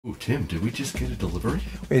Ooh, Tim, did we just get a delivery?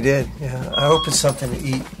 We did, yeah. I hope it's something to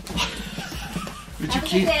eat. But you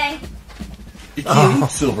can't eat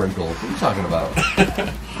silver and gold. What are you talking about?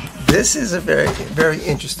 This is a very, very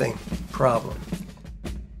interesting problem.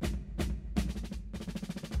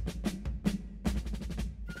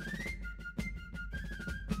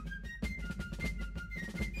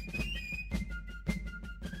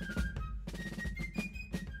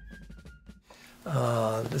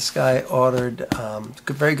 This guy ordered,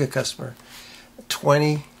 very good customer,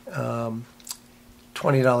 20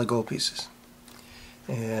 $20 gold pieces.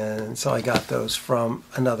 And so I got those from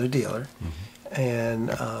another dealer. Mm-hmm. And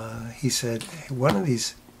he said, hey, one of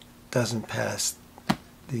these doesn't pass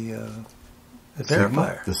the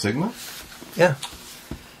verifier. The Sigma? Yeah.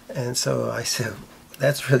 And so I said,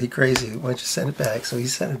 that's really crazy. Why don't you send it back? So he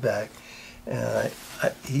sent it back. And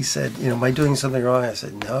he said, you know, am I doing something wrong? I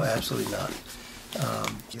said, no, absolutely not.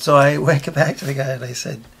 So I went back to the guy and I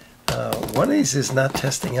said, one of these is not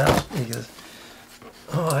testing out. He goes,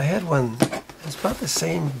 oh, I had one. It's about the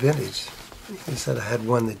same vintage. He said I had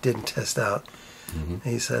one that didn't test out. Mm-hmm.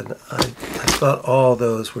 He said, I thought all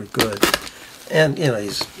those were good. And, you know,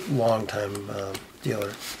 he's a long-time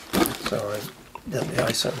dealer. So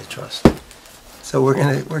I certainly trust. So we're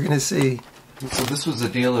gonna see. So this was a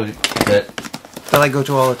dealer that I go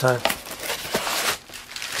to all the time.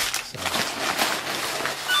 So.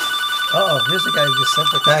 Uh-oh, here's the guy who just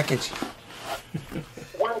sent the package.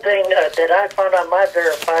 One thing that I found on my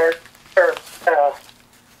verifier,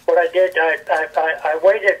 what I did, I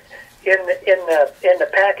waited in the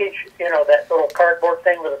package, you know, that little cardboard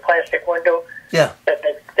thing with a plastic window. Yeah. That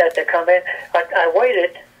they come in. I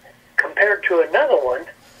waited compared to another one,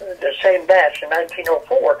 the same batch in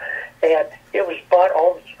 1904, and it was bought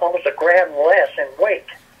almost a gram less in weight.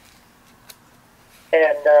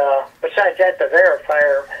 And besides that, the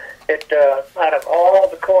verifier, out of all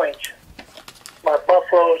the coins, my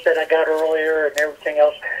buffaloes that I got earlier and everything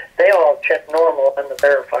else, they all checked normal on the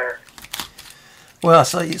verifier. Well,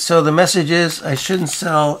 so the message is I shouldn't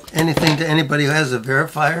sell anything to anybody who has a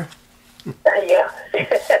verifier? Yeah.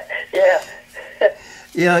 Yeah.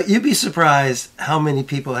 Yeah, you'd be surprised how many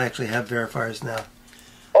people actually have verifiers now.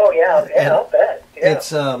 Oh, yeah, I'll bet. Yeah.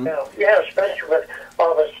 It's, yeah, especially with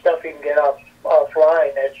all the stuff you can get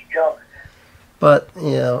offline that's junk. But,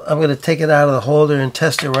 you know, I'm going to take it out of the holder and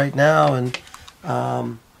test it right now, and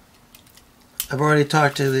I've already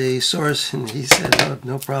talked to the source, and he said, oh,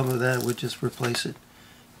 no problem with that, we'll just replace it.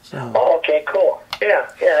 So. Oh, okay, cool. Yeah,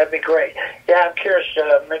 that'd be great. Yeah, I'm curious,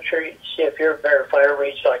 make sure you see if your verifier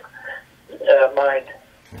reads like mine.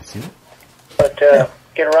 But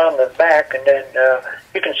get around the back, and then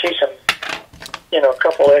you can see some, you know, a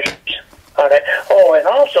couple issues on it. Oh, and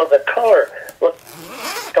also the color. Look,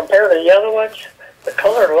 compared to the other ones, the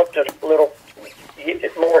color looked a little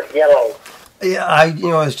more yellow. Yeah, I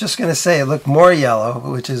was just going to say it looked more yellow,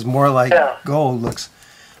 which is more like gold looks.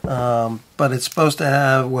 But it's supposed to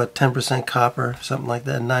have, what, 10% copper, something like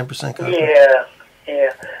that, 9% copper? Yeah.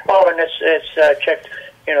 Oh, and it's checked,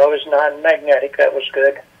 you know, it was non-magnetic. That was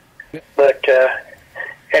good. But, at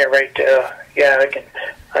any rate, yeah,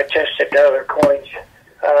 I tested the other coins.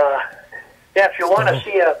 Yeah, if you want to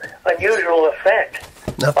see an unusual effect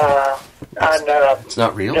on it's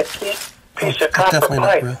not real? the piece of copper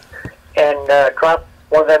pipe, real. And drop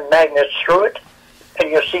one of them magnets through it,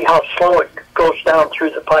 and you'll see how slow it goes down through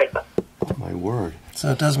the pipe. Oh, my word.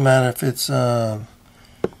 So it doesn't matter if it's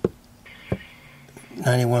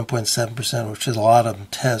 91.7%, which is a lot of them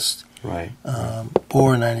test. Right.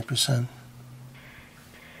 Or 90%.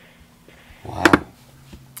 Wow.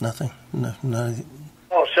 Nothing. No.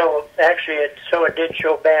 Oh, so actually, it did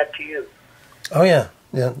show bad to you. Oh yeah,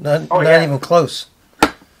 not even close.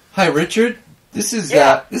 Hi, Richard. This is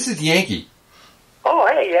Yankee. Oh,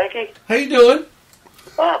 hey, Yankee. How you doing?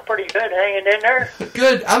 Oh, pretty good, hanging in there.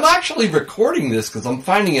 Good. I'm actually recording this because I'm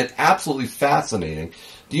finding it absolutely fascinating.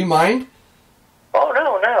 Do you mind? Oh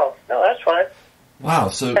no, that's fine. Wow.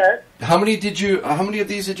 So, how many of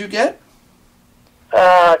these did you get?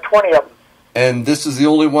 20 of them. And this is the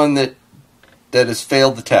only one that has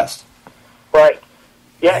failed the test. Right.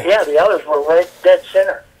 Yeah. The others were right dead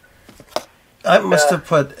center. I must have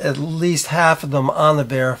put at least half of them on the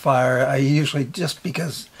verifier. I usually, just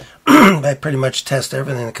because I pretty much test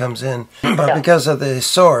everything that comes in, but because of the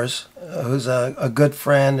source, who's a good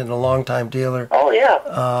friend and a longtime dealer. Oh yeah.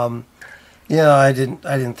 I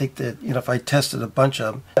didn't think that, you know, if I tested a bunch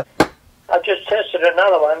of them. I just tested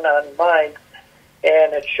another one on mine,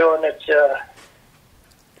 and it's showing it's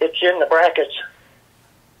in the brackets.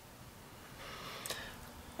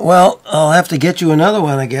 Well, I'll have to get you another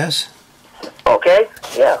one, I guess. Okay,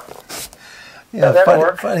 yeah. Yeah, that'll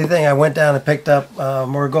work. funny thing, I went down and picked up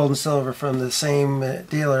more gold and silver from the same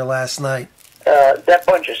dealer last night. That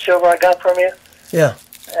bunch of silver I got from you, Yeah.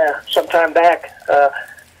 sometime back,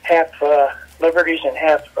 half Liberties and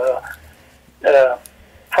half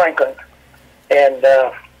Franklin. And,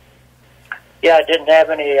 yeah, I didn't have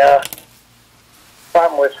any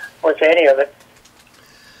problem with any of it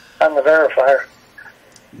on the verifier.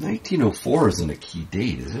 1904 isn't a key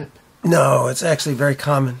date, is it? No, it's actually very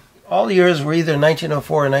common. All the years were either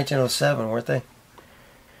 1904 or 1907, weren't they?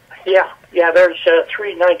 Yeah, there's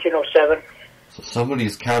 3 1907. So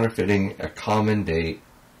somebody's counterfeiting a common date,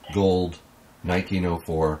 gold,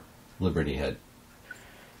 1904, Liberty Head.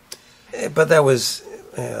 But that was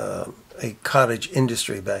a cottage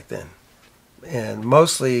industry back then. And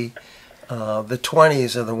mostly the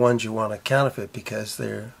 20s are the ones you want to counterfeit because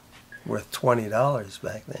they're worth $20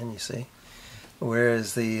 back then, you see.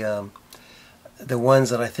 Whereas the ones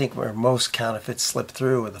that I think were most counterfeit slipped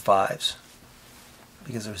through were the 5s.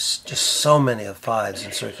 Because there's just so many of 5s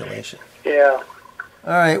in circulation. Yeah.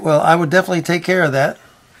 All right, well, I would definitely take care of that.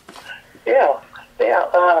 Yeah.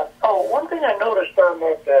 Oh, one thing I noticed on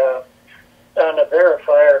that on the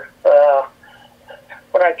verifier,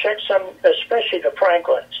 when I checked some, especially the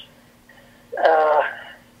Franklins,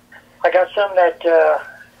 I got some that a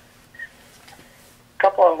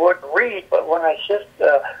couple of them wouldn't read, but when I just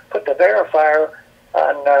put the verifier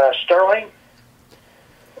on sterling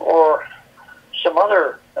or some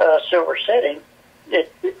other silver setting,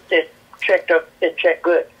 it checked up. It checked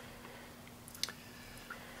good.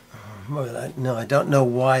 No, I don't know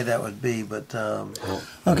why that would be, but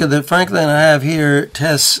okay, the Franklin I have here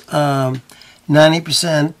tests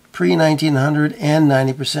 90% pre-1900 and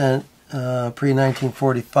 90%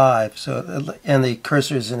 pre-1945. So, and the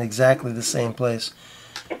cursor is in exactly the same place.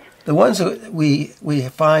 The ones that we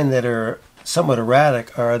find that are somewhat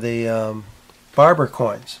erratic are the barber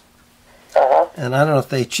coins. And I don't know if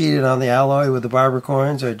they cheated on the alloy with the barber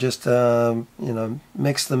coins or just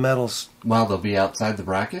mixed the metals. Well, they'll be outside the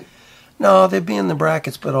bracket? No, they'd be in the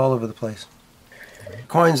brackets, but all over the place.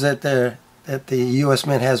 Coins that the U.S.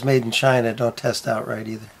 Mint has made in China don't test out right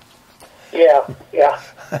either. Yeah.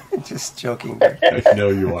 I'm just joking. I know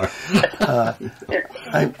you are.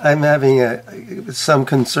 I'm having some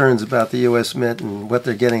concerns about the U.S. Mint and what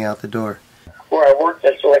they're getting out the door. Where I worked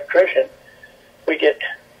as an electrician, we get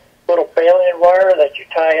little baling wire that you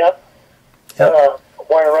tie up,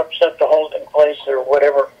 wire up stuff to hold in place or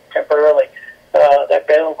whatever temporarily. That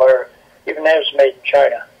baling wire, even that was made in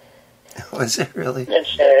China. Was it really?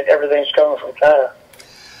 And everything's coming from China.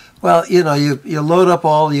 Well, you load up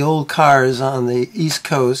all the old cars on the East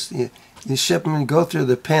Coast, you ship them and go through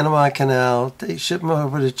the Panama Canal, they ship them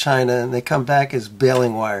over to China, and they come back as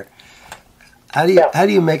baling wire. How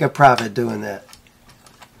do you make a profit doing that?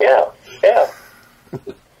 Yeah.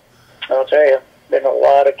 I'll tell you, been a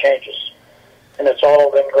lot of changes, and it's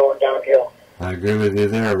all been going downhill. I agree with you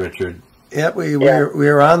there, Richard. Yep,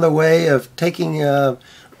 we're on the way of taking all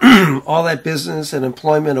that business and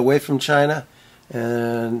employment away from China,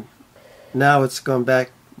 and now it's gone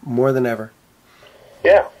back more than ever.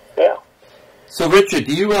 Yeah. So, Richard,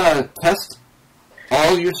 do you test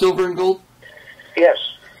all your silver and gold? Yes.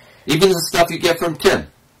 Even the stuff you get from Tim?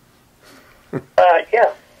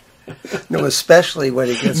 Yeah. No, especially when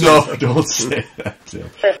he gets... No, don't say that, Tim.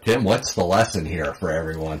 Tim, what's the lesson here for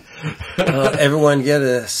everyone? Everyone get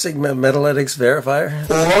a Sigma Metalytics verifier?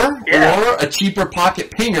 Or a cheaper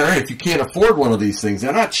pocket pinger if you can't afford one of these things.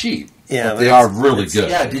 They're not cheap. Yeah, but they are really good.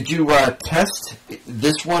 Yeah, did you test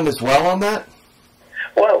this one as well on that?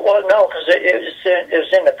 Well, no, because it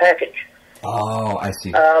was in the package. Oh, I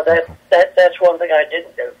see. That's one thing I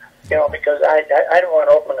didn't do, because I don't want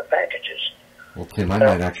to open the packages. Well, Tim, I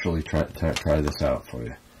might actually try this out for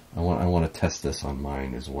you. I want to test this on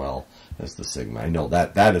mine as well as the Sigma. I know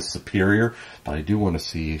that is superior, but I do want to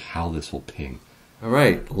see how this will ping. All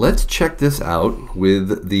right, let's check this out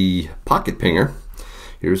with the pocket pinger.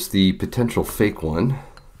 Here's the potential fake one,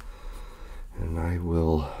 and I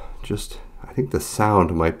will I think the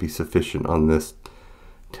sound might be sufficient on this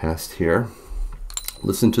test here.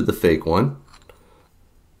 Listen to the fake one.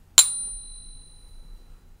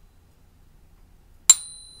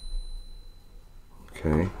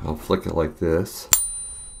 Okay, I'll flick it like this.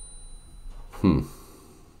 All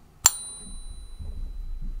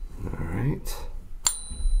right.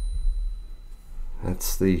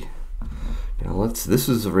 That's the... Now this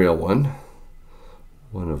is a real one.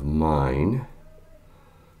 One of mine.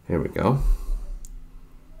 There we go.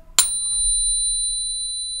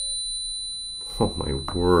 Oh my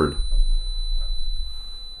word.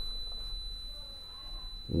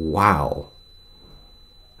 Wow.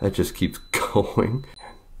 That just keeps going. going.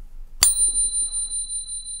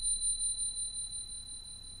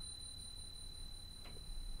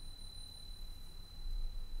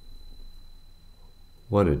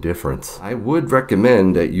 What a difference. I would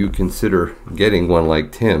recommend that you consider getting one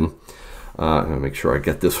like Tim. I'm going to make sure I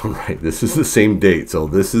get this one right. This is the same date. So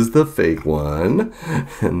this is the fake one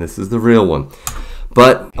and this is the real one.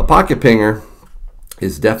 But a pocket pinger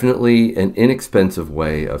is definitely an inexpensive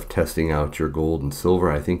way of testing out your gold and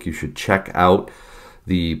silver. I think you should check out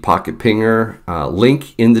the pocket pinger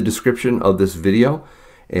link in the description of this video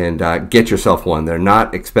and get yourself one. They're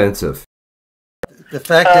not expensive. The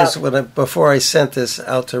fact is, before I sent this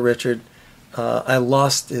out to Richard, I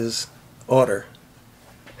lost his order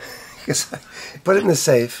because I put it in the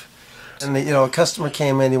safe, and a customer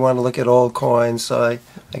came in. He wanted to look at old coins, so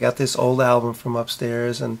I got this old album from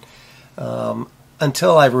upstairs, and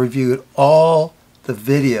until I reviewed all the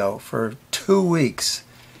video for 2 weeks,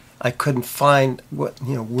 I couldn't find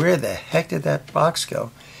where the heck did that box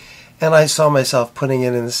go, and I saw myself putting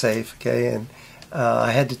it in the safe. Okay, and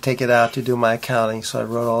I had to take it out to do my accounting, so I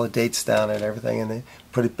wrote all the dates down and everything, and then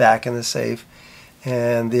put it back in the safe.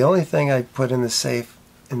 And the only thing I put in the safe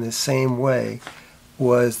in the same way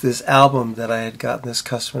was this album that I had gotten this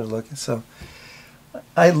customer to look at. So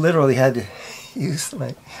I literally had to use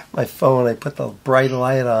my phone. I put the bright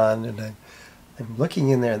light on, and I'm looking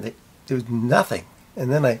in there, and there was nothing.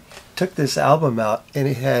 And then I took this album out, and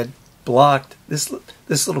it had blocked this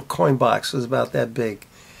little coin box was about that big.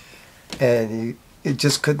 And you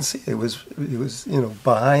just couldn't see it. It was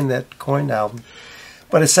behind that coin album.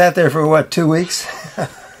 But it sat there for what, 2 weeks?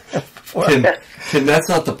 Tim, that's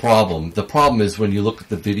not the problem. The problem is when you look at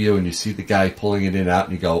the video and you see the guy pulling it in and out,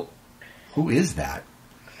 and you go, "Who is that?"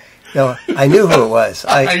 No, I knew who it was.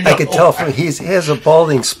 I could tell from he has a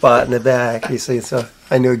balding spot in the back. You see, so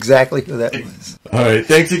I knew exactly who that was. All right,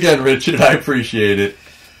 thanks again, Richard. I appreciate it.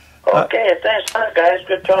 Okay, thanks a lot, guys.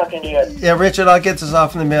 Good talking to you. Yeah, Richard, I'll get this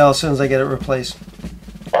off in the mail as soon as I get it replaced.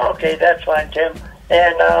 Okay, that's fine, Tim.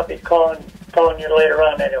 And I'll be calling you later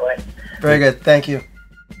on anyway. Very good. Thank you.